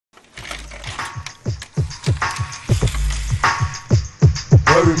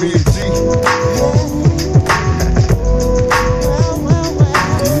Bury me a G.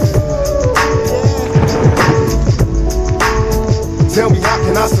 Tell me, how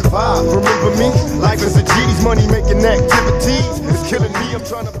can I survive? Remember me? Life is a G's, money making activities. It's killing me, I'm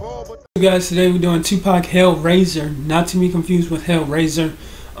trying to ball. Hey guys, today we're doing Tupac Hellraiser, not to be confused with Hellraiser.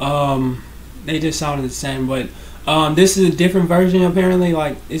 They just sounded the same, but this is a different version apparently.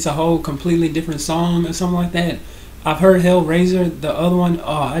 Like, it's a whole completely different song or something like that. I've heard Hellraiser, the other one,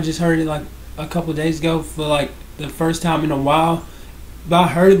 I just heard it like a couple of days ago for like the first time in a while. But I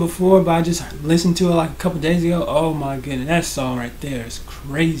heard it before, but I just listened to it like a couple of days ago. Oh my goodness, that song right there is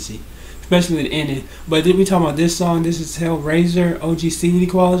crazy, especially the ending. But then we talking about this song. This is Hellraiser, OG CD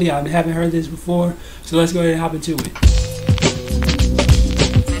quality. I haven't heard this before, so let's go ahead and hop into it.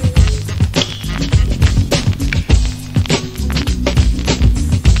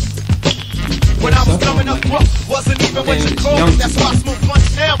 When I was coming up rough, wasn't even what you call me. That's why I smoke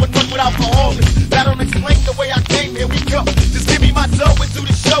blunts now and run with alcoholics. That don't explain the way I came. Here we go. Just give me my dough and do the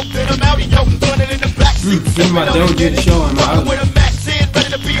show. Then I'm out, yo, running in the backseat. Give me my dough, do the show. I'm out. With a Mac 10,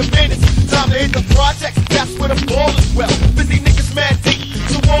 ready to be a menace. Time to hit the projects. That's where the ball is well. Busy niggas mad deep,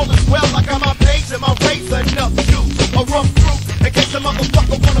 so all is well. Like I'm on page and my razor enough juice. A rough fruit in case a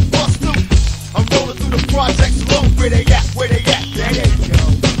motherfucker wanna bust through. I'm rolling through the projects low. Where they at? Where they at? There they go.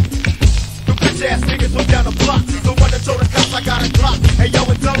 Ass niggas from down the block. The one that told the cops I got a Glock. Hey yo,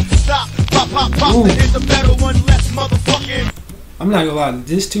 it don't stop. Pop, pop, pop. Then hit the better one less motherfucking. I'm not gonna lie,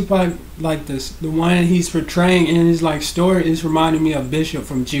 this Tupac, like this, the one he's portraying in his like story is reminding me of Bishop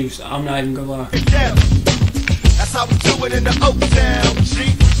from Juice. I'm not even gonna lie. That's how we do it in the O-Town,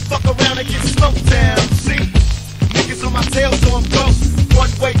 G. Fuck around and get smoked down, see. Niggas on my tail, so I'm ghost.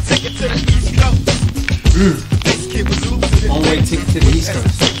 One-way ticket to the East Coast. This kid was losing it. One-way ticket to the East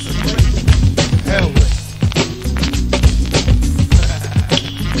Coast. Hellraiser.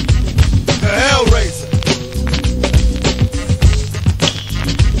 The Hellraiser.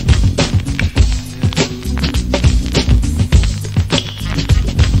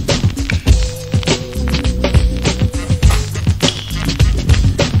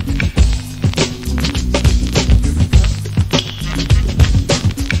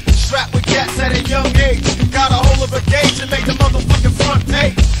 Strapped with cats at a young age. Got a hold of a gauge and made the motherfucking front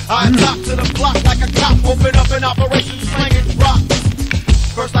page. I top to the block like a cop, open up an operation slanging rocks.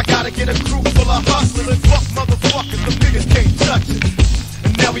 First I gotta get a crew full of hustlers and fuck motherfuckers, the niggas can't touch it.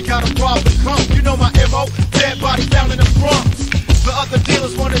 And now we gotta rob the crump, you know my MO, dead body down in the Bronx. The other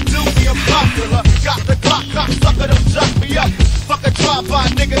dealers wanna do me, I'm popular. Got the Glock, cocksucker, don't jack me up. Fuck a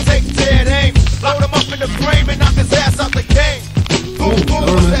drive-by, nigga, take dead aim. Load him up in the frame and knock his ass out the game. Boom, boom,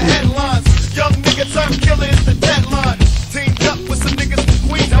 what's the headlines? Young nigga turn killer is the deadline. Teamed up with some niggas from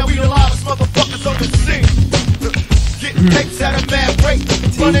Queens, now we the loudest motherfuckers on the scene. Getting tapes at a mad rate,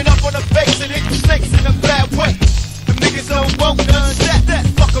 running up on the face and hitting snakes in a bad way. The niggas don't want none that.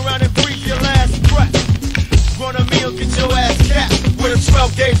 Fuck around and breathe your last breath. Run a meal, get your ass capped with a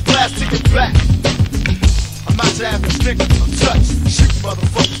 12 gauge blast to your back. I'm out to have this nigga, I'm touched. Shoot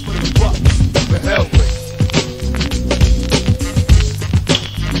motherfuckers for the bucks. The Hellraiser.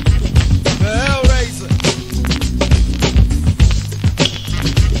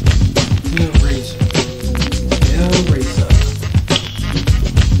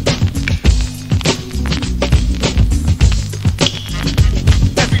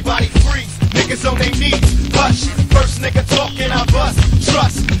 On their knees, hush. First nigga talking, I bust.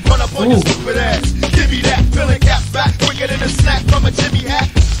 Trust, run up on your stupid ass. Give me that, filling gaps back quicker than a snack from a Jimmy hat.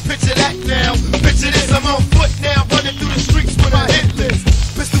 Picture that now, picture this. I'm on foot now, running through the streets with my hit list.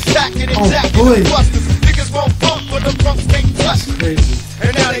 Pistol packing and jacking the busters. Niggas won't bump, but the punks can't touch me.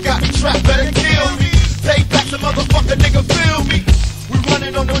 And now they got me trapped, better kill me. Pay back the motherfucker, nigga, feel me. We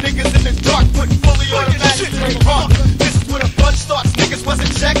running on no niggas in the dark, putting fully automatic in the heart. This is where the fun starts, niggas wasn't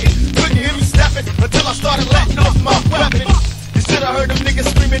checking. Couldn't hear me stepping until I started letting off my weapon. You should have heard them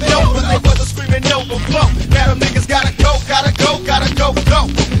niggas screaming no, but they wasn't screaming no before. Now them niggas gotta go, gotta go, gotta go, go.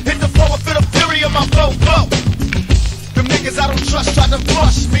 Hit the floor and feel the fury of my flow, flow. Them niggas I don't trust try to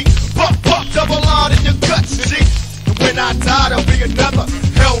brush me. Buck, double R in your guts, G. And when I die, there'll be another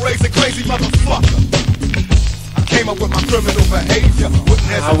Hellraiser crazy motherfucker. I came up with my criminal behavior.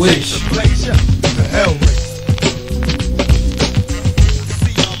 Wouldn't hesitate to blaze ya. The Hellraiser.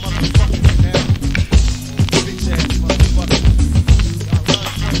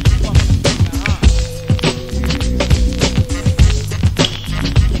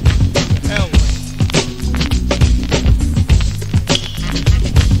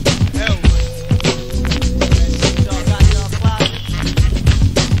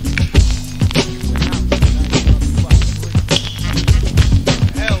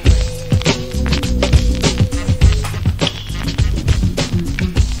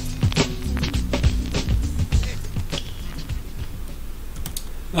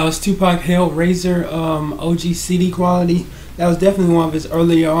 That was Tupac Hellraiser, OG CD quality. That was definitely one of his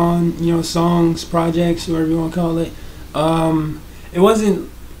earlier on, songs, projects, whatever you want to call it. It wasn't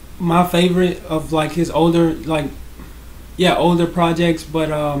my favorite of like his older, older projects, but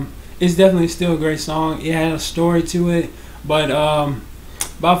it's definitely still a great song. It had a story to it, but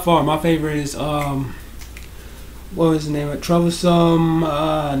by far my favorite is what was the name of it? Troublesome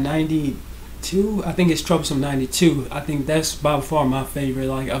 92. I think it's Troublesome 92. I think that's by far my favorite,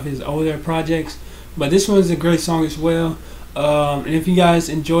 like, of his older projects. But this one's a great song as well. And if you guys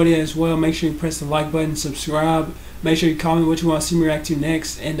enjoyed it as well, make sure you press the like button, subscribe. Make sure you comment what you want to see me react to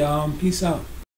next, and peace out.